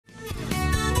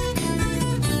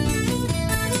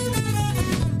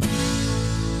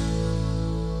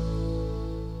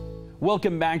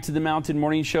Welcome back to the Mountain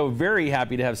Morning Show. Very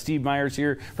happy to have Steve Myers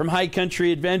here from High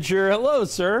Country Adventure. Hello,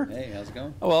 sir. Hey, how's it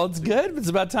going? Well, it's good. It's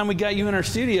about time we got you in our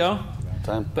studio.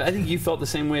 Time. But I think you felt the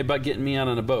same way about getting me out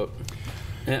on a boat,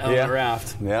 on a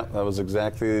raft. Yeah, that was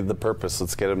exactly the purpose.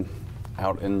 Let's get him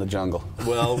out in the jungle.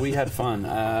 Well, we had fun.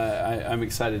 I'm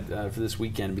excited for this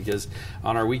weekend because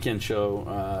on our weekend show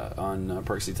on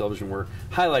Park City Television, we're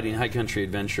highlighting High Country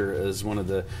Adventure as one of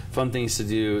the fun things to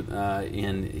do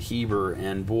in Heber.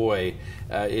 And boy,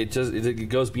 it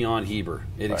goes beyond Heber.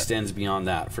 It extends beyond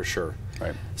that for sure.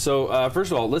 Right. So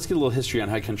first of all, let's get a little history on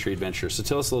High Country Adventure. So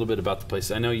tell us a little bit about the place.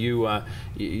 I know you've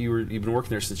been working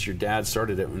there since your dad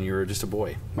started it when you were just a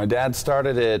boy. My dad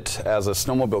started it as a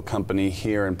snowmobile company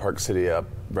here in Park City, up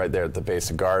right there at the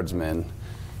base of Guardsman.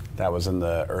 That was in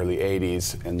the early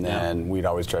 '80s, and then we'd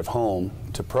always drive home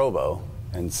to Provo,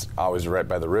 and always right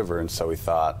by the river. And so we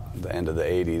thought, the end of the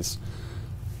 '80s,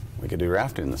 we could do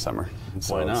rafting in the summer. And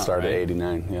so why not? It started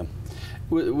 '89. Yeah.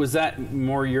 Was that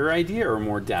more your idea or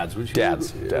more Dad's?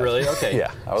 Dad's. Really? Okay.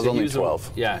 Yeah, I was only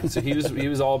 12. Yeah, so he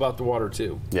was all about the water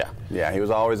too. Yeah, he was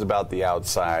always about the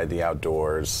outside, the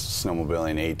outdoors,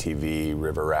 snowmobiling, ATV,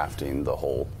 river rafting, the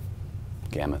whole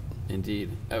gamut.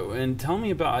 Indeed. And tell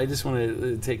me about, I just want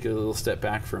to take a little step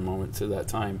back for a moment to that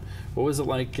time. What was it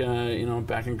like,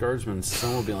 back in Guardsman,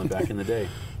 snowmobiling back in the day?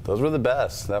 Those were the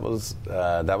best. That was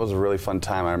a really fun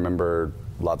time. I remember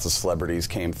lots of celebrities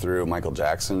came through. Michael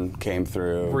Jackson came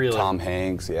through. Really? Tom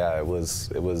Hanks. Yeah, it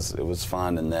was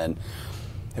fun. And then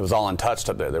it was all untouched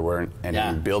up there. There weren't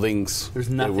any buildings. There's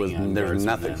nothing. There was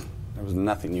nothing. There was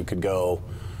nothing. You could go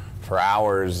for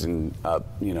hours and up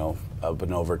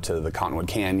and over to the Cottonwood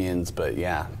Canyons. But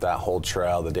yeah, that whole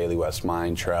trail, the Daily West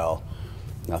Mine Trail,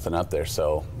 nothing up there.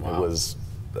 So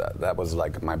that was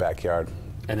like my backyard.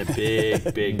 And a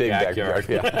big backyard.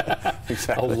 Yeah,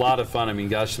 exactly. A lot of fun. I mean,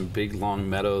 gosh, some big long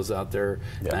meadows out there,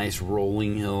 nice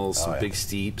rolling hills, some big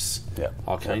steeps,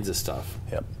 all kinds of stuff.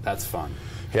 Yep. That's fun.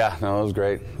 Yeah, no, it was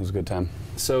great. It was a good time.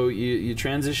 So you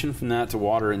transitioned from that to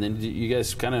water, and then you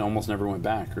guys kind of almost never went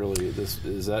back, really.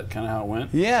 Is that kind of how it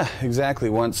went? Yeah, exactly.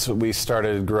 Once we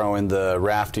started growing the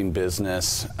rafting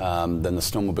business, then the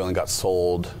snowmobiling got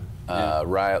sold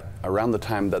right around the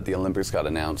time that the Olympics got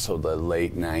announced, so the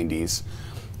late 90s.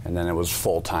 And then it was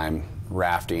full-time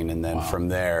rafting, and then from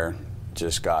there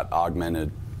just got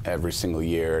augmented every single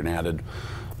year and added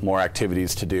more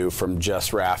activities to do, from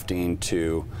just rafting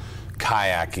to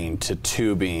kayaking to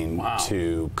tubing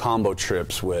to combo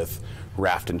trips with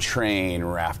raft and train,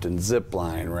 raft and zip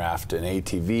line, raft and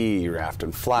ATV, raft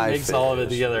and fly Mix all of it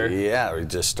together. Yeah, we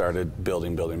just started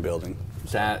building.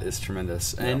 That is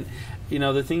tremendous. And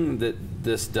the thing that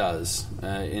this does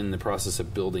in the process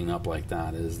of building up like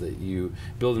that is that you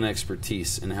build an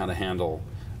expertise in how to handle,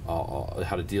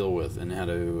 how to deal with, and how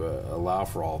to allow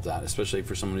for all of that, especially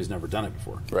for someone who's never done it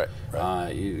before.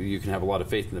 Right. You can have a lot of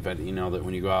faith in the fact that you know that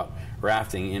when you go out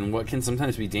rafting in what can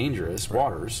sometimes be dangerous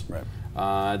waters,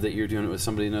 that you're doing it with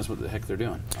somebody who knows what the heck they're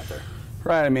doing out there.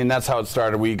 Right. I mean, that's how it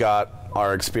started. We got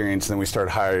our experience, and then we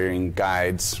started hiring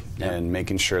guides and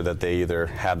making sure that they either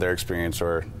have their experience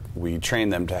or we train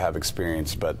them to have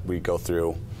experience. But we go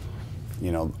through,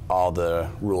 all the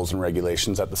rules and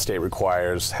regulations that the state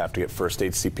requires. Have to get first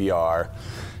aid CPR,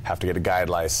 have to get a guide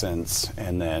license,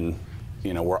 and then,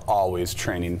 we're always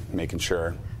training, making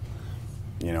sure,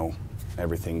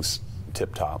 everything's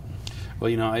tip top.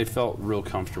 Well, I felt real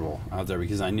comfortable out there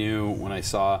because I knew when I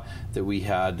saw that we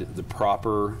had the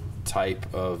proper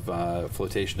type of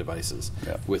flotation devices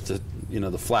with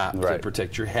the flap to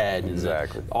protect your head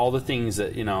and all the things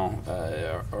that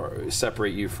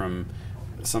separate you from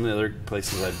some of the other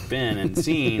places I've been and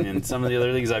seen and some of the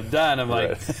other things I've done. I'm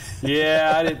like,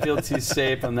 I didn't feel too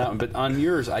safe on that one, but on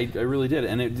yours I really did,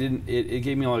 and it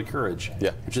gave me a lot of courage,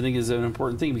 which I think is an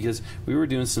important thing because we were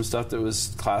doing some stuff that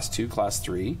was class 2, class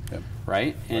 3,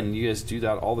 right? And you guys do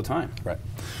that all the time.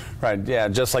 Right, yeah,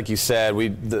 just like you said,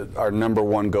 our number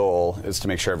one goal is to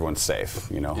make sure everyone's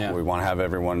safe. We want to have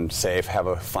everyone safe, have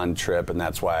a fun trip, and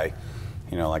that's why,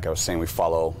 like I was saying, we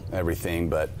follow everything,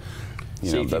 but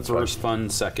safety first,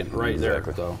 fun second, there,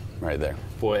 though. Right there.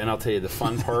 Boy, and I'll tell you the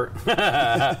fun part.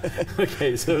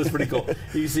 Okay, so it was pretty cool.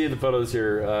 You can see in the photos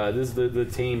here, this is the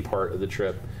tame part of the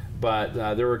trip, but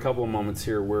there were a couple of moments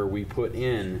here where we put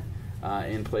in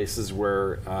places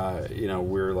where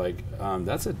we're like,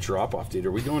 that's a drop-off, dude.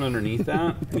 Are we going underneath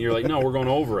that? And you're like, no, we're going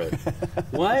over it.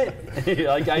 What?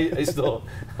 Like I still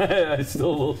a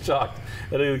little shocked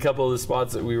at a couple of the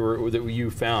spots that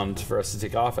you found for us to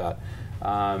take off at.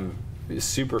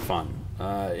 Super fun.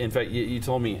 In fact, you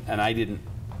told me, and I didn't.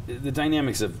 The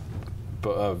dynamics of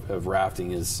of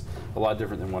rafting is a lot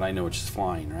different than what I know, which is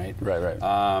flying, right? Right.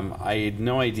 I had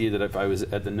no idea that if I was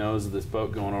at the nose of this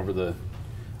boat going over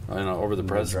the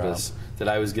precipice, that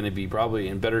I was going to be probably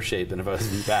in better shape than if I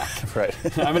was in back. Right.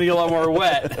 I'm going to get a lot more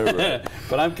wet. Right.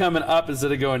 But I'm coming up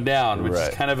instead of going down, which is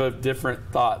kind of a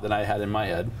different thought than I had in my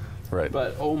head. Right.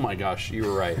 But oh my gosh, you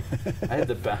were right. I had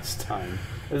the best time.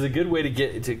 It was a good way to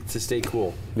get to stay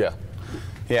cool. Yeah.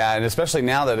 Yeah, and especially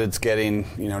now that it's getting,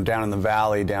 down in the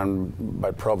valley, down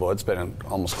by Provo, it's been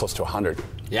almost close to 100.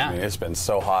 Yeah. I mean, it's been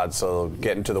so hot, so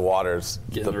getting to the water is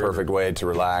the perfect way to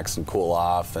relax and cool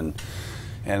off. And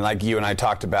like you and I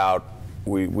talked about,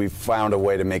 we found a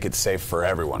way to make it safe for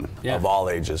everyone of all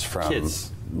ages, from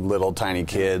kids. Little tiny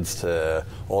kids to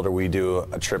older. We do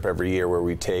a trip every year where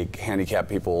we take handicapped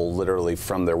people literally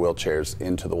from their wheelchairs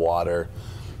into the water,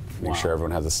 make sure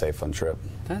everyone has a safe, fun trip.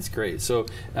 That's great. So,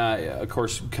 of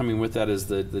course, coming with that is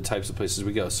the types of places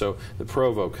we go. So, the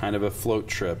Provo, kind of a float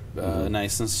trip,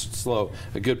 nice and slow.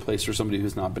 A good place for somebody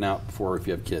who's not been out before if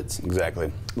you have kids.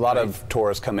 Exactly. A lot of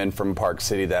tourists come in from Park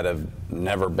City that have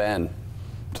never been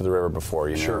to the river before.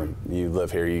 You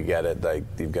live here, you get it. Like,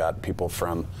 you've got people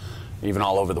from even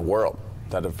all over the world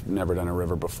that have never done a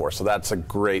river before. So that's a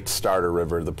great starter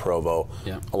river, the Provo,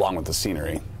 along with the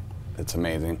scenery. It's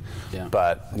amazing. Yeah.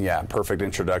 But yeah, perfect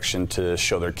introduction to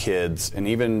show their kids. And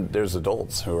even there's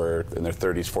adults who are in their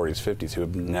 30s, 40s, 50s who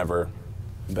have never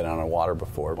been on a water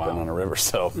before, been on a river.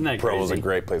 So Provo's a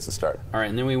great place to start. All right,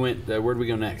 and then we went, where do we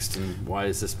go next? And why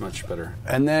is this much better?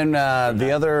 And then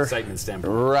the other... excitement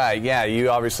standpoint. Right, yeah. You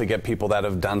obviously get people that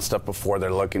have done stuff before.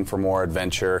 They're looking for more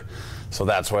adventure. So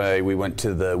that's why we went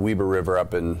to the Weber River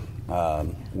up in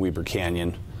Weber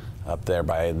Canyon, up there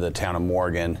by the town of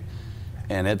Morgan.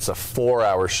 And it's a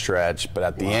 4-hour stretch, but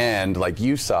at the end, like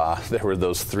you saw, there were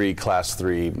those 3 Class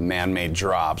 3 man-made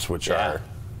drops, which are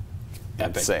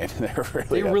epic. Insane.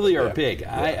 They really are big.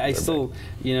 Yeah, I still,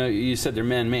 big. You said they're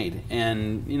man-made,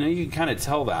 and you can kind of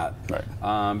tell that. Right.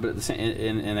 But at the same,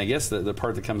 and I guess the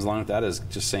part that comes along with that is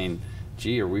just saying,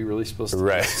 gee, are we really supposed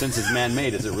to, since it's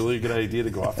man-made, is it really a good idea to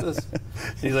go off this?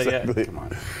 He's like, yeah, come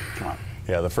on.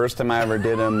 Yeah, the first time I ever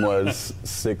did them was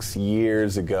 6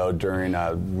 years ago during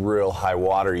a real high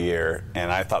water year,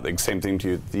 and I thought the same thing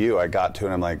to you. I got to it,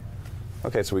 and I'm like,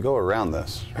 okay, so we go around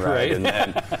this, right? And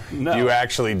then you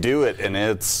actually do it, and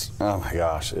it's, oh my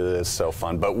gosh, it is so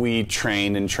fun. But we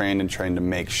trained to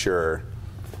make sure,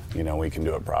 we can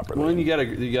do it properly. Well, and you got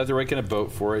the right kind of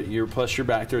boat for it. Plus you're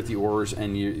back there at the oars,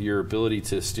 and your ability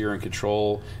to steer and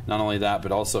control. Not only that,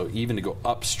 but also even to go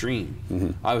upstream.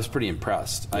 Mm-hmm. I was pretty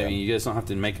impressed. Yeah. I mean, you guys don't have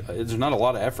to there's not a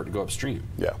lot of effort to go upstream.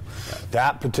 Yeah,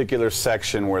 that particular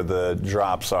section where the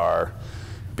drops are,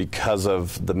 because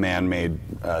of the man-made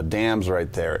dams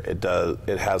right there,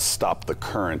 it has stopped the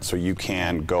current, so you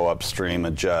can go upstream,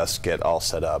 adjust, get all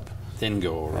set up. Then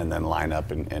go over. And then line up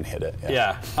and hit it.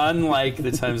 Yeah, unlike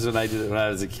the times when I did it when I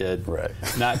was a kid. Right.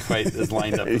 Not quite as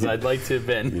lined up as I'd like to have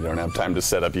been. You don't have time to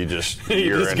set up, you just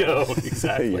go.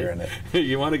 Exactly. You're in it.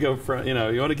 You want to go front, you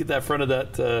want to get that front of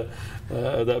that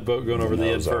boat going over the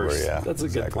end first. Yeah, that's a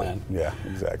good plan. Yeah,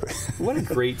 exactly. What a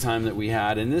great time that we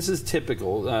had, and this is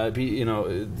typical.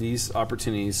 These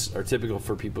opportunities are typical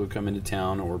for people who come into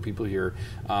town or people here.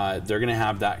 They're going to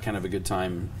have that kind of a good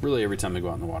time really every time they go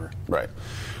out in the water. Right.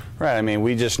 Right. I mean,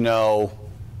 we just know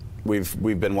we've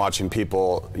been watching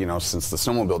people, since the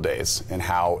snowmobile days, and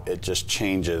how it just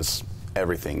changes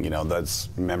everything. That's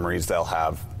memories they'll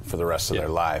have for the rest of their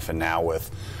life. And now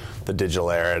with the digital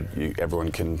era,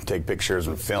 everyone can take pictures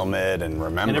and film it and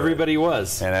remember. And everybody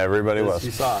was. And everybody was.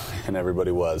 You saw it. And everybody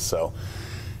was. So,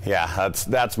 yeah,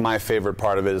 that's my favorite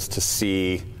part of it, is to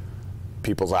see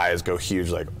people's eyes go huge,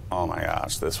 like, oh my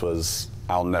gosh,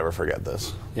 I'll never forget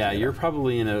this. Yeah, you're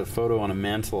probably in a photo on a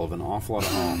mantle of an awful lot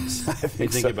of homes. I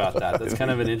think about that. That's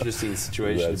kind of an interesting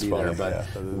situation to be there, but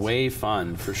way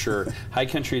fun for sure. High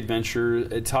Country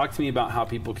Adventure. Talk to me about how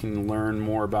people can learn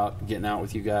more about getting out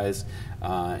with you guys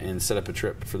and set up a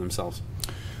trip for themselves.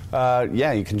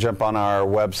 You can jump on our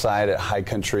website at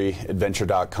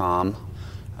highcountryadventure.com.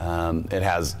 It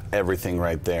has everything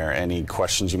right there. Any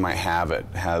questions you might have, it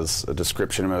has a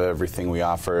description of everything we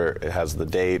offer. It has the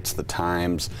dates, the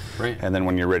times, and then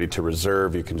when you're ready to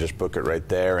reserve, you can just book it right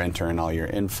there, enter in all your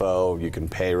info, you can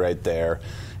pay right there.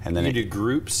 And then you do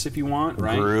groups if you want,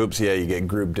 right? Groups, yeah, you get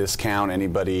group discount.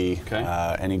 Anybody,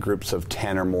 any groups of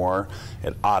 10 or more,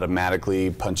 it automatically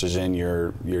punches in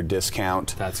your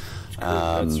discount. That's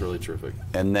really terrific.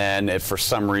 And then if for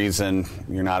some reason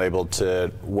you're not able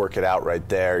to work it out right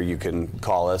there, you can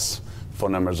call us.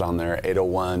 Phone number's on there,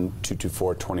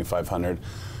 801-224-2500.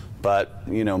 But,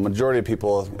 you know, majority of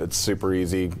people, it's super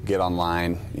easy. Get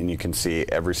online, and you can see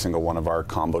every single one of our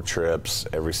combo trips,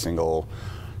 every single,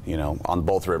 you know, on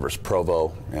both rivers,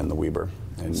 Provo and the Weber.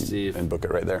 And, Steve, and book it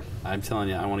right there. I'm telling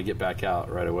you, I want to get back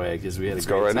out right away because we had a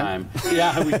go great right time.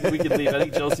 Yeah, we could leave. I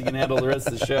think Chelsea can handle the rest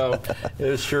of the show. It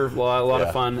was sure a lot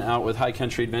of fun out with High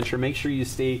Country Adventure. Make sure you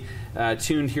stay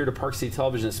tuned here to Park City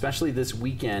Television, especially this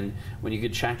weekend when you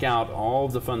could check out all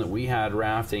of the fun that we had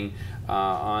rafting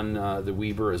on the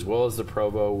Weber as well as the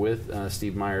Provo with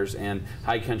Steve Myers and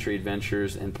High Country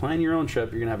Adventures, and plan your own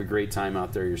trip. You're going to have a great time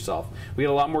out there yourself. We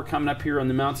got a lot more coming up here on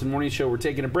the Mountain Morning Show. We're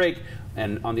taking a break,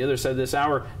 and on the other side of this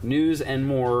hour, news and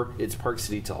more. It's Park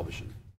City Television.